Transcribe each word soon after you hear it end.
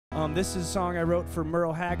This is a song I wrote for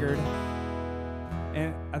Merle Haggard.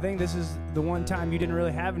 And I think this is the one time you didn't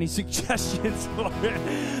really have any suggestions for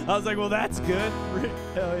it. I was like, well, that's good.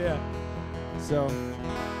 Hell yeah. So,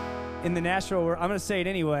 in the Nashville, I'm going to say it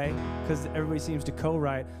anyway, because everybody seems to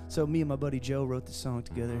co-write. So me and my buddy Joe wrote the song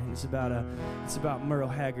together. And it's about Merle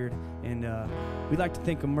Haggard. And we like to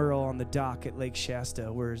think of Merle on the dock at Lake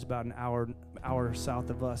Shasta, where it's about an hour south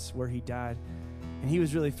of us, where he died. And he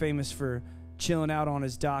was really famous for chilling out on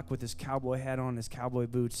his dock with his cowboy hat on, his cowboy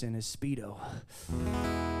boots, and his Speedo.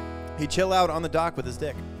 He'd chill out on the dock with his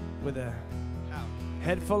dick. With a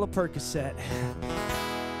head full of Percocet.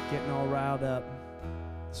 Getting all riled up.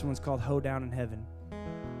 This one's called Hoedown in Heaven.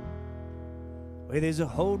 Well, there's a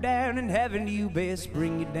hoedown in heaven, you best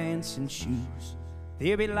bring your dancing shoes.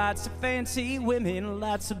 There'll be lots of fancy women,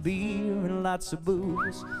 lots of beer, and lots of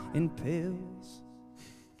booze and pills.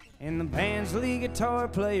 And the band's lead guitar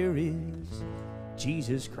player is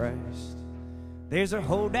Jesus Christ. There's a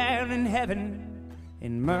hoedown in heaven,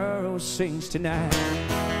 and Merle sings tonight.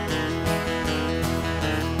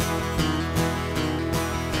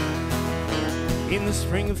 In the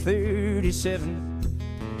spring of '37,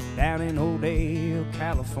 down in Hoedown,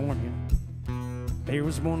 California, there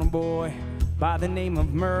was born a boy by the name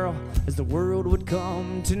of Merle, as the world would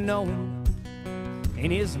come to know him.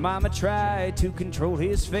 And his mama tried to control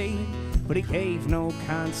his fate, but he gave no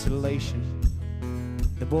consolation.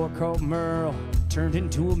 The boy called Merle turned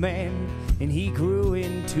into a man, and he grew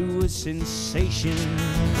into a sensation.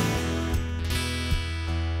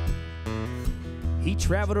 He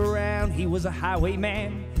traveled around, he was a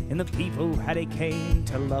highwayman, and the people how they came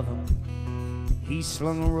to love him. He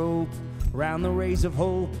slung a rope around the rays of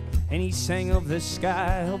hope, and he sang of the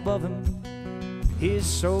sky above him. His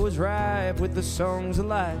soul was ripe with the songs of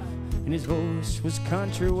life, and his voice was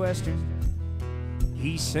country western.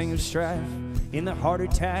 He sang of strife in the harder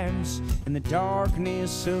times, and the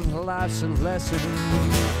darkness of life's a lesson.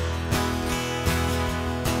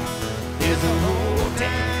 There's a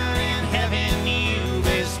hoedown in heaven, you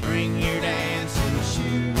best bring your dancing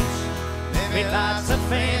shoes. There'll be lots of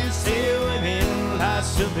fancy women,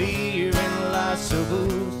 lots of beer and lots of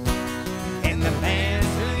booze. And the band's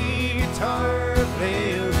lead guitar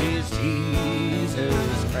player is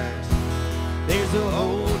Jesus Christ. There's a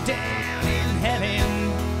hoedown in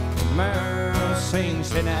heaven, Merle sings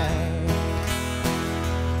tonight.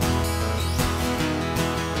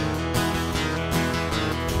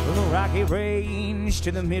 From the Rocky Range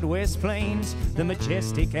to the Midwest Plains, the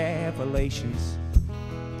majestic Appalachians,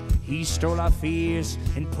 he stole our fears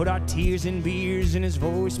and put our tears in beers, and his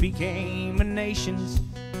voice became a nation's.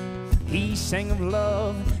 He sang of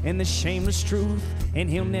love and the shameless truth, and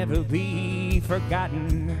he'll never be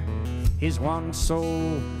forgotten. His one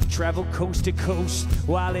soul traveled coast to coast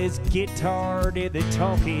while his guitar did the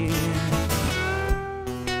talking.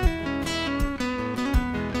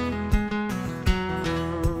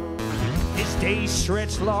 His days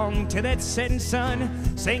stretched long to that setting sun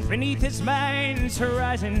sank beneath his mind's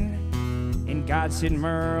horizon. And God said,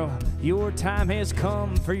 Merle, your time has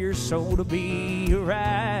come for your soul to be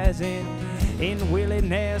rising. And Willie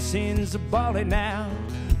Nelson's a-ballin' now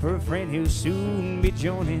for a friend who'll soon be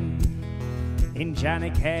joining. And Johnny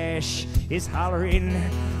Cash is hollering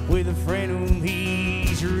with a friend whom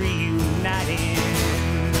he's reuniting.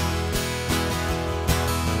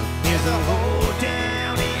 There's a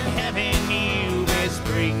hoedown in heaven, you best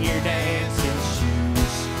bring your dancing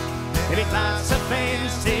shoes. There'll be lots of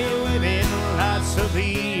fancy women, lots of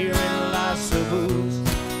beer and lots of booze.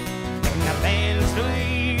 And the band's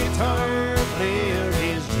lead guitar player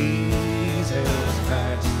is Jesus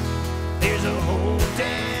Christ. There's a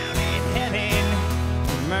hoedown in heaven,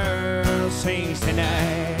 Merle sings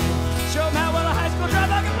tonight. Show 'em how well a high school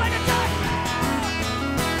dropout can play guitar.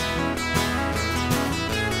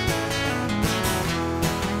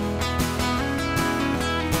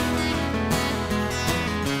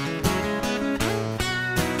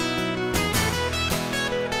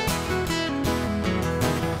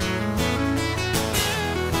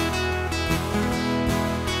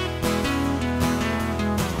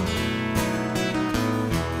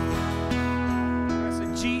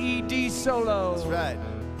 Solo. That's right.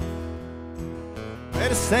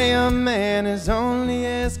 Better say a man is only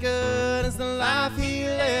as good as the life he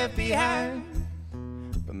left behind.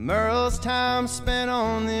 But Merle's time spent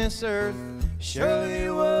on this earth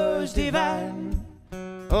surely was divine.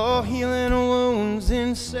 Oh, healing wounds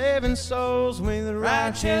and saving souls with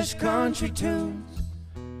righteous country tunes.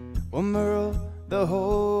 Well, Merle, the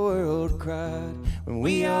whole world cried when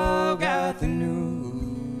we all got the news.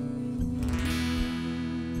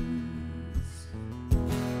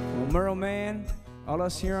 Merle, man, all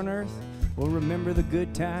us here on earth will remember the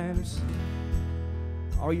good times,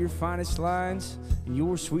 all your finest lines and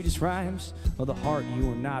your sweetest rhymes of the heart you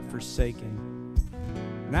are not forsaken.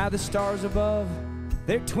 Now the stars above,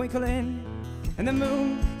 they're twinkling, and the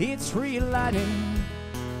moon, it's relighting,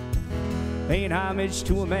 paying homage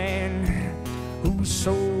to a man whose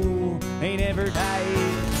soul ain't ever died.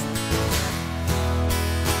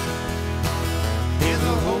 There's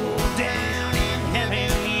a hoedown in heaven,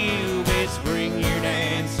 you best bring your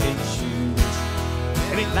dancing shoes.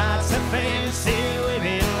 And it lots of fancy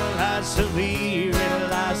women, lots of beer and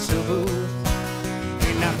lots of booze.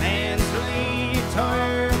 And the man's lead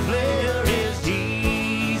guitar player is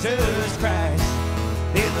Jesus Christ.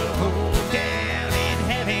 There's a hoedown in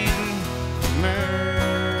heaven,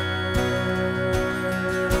 Merle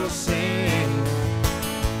sing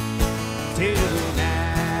tonight.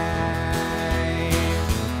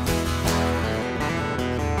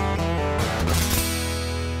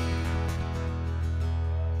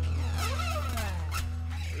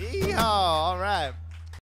 Yeehaw, all right.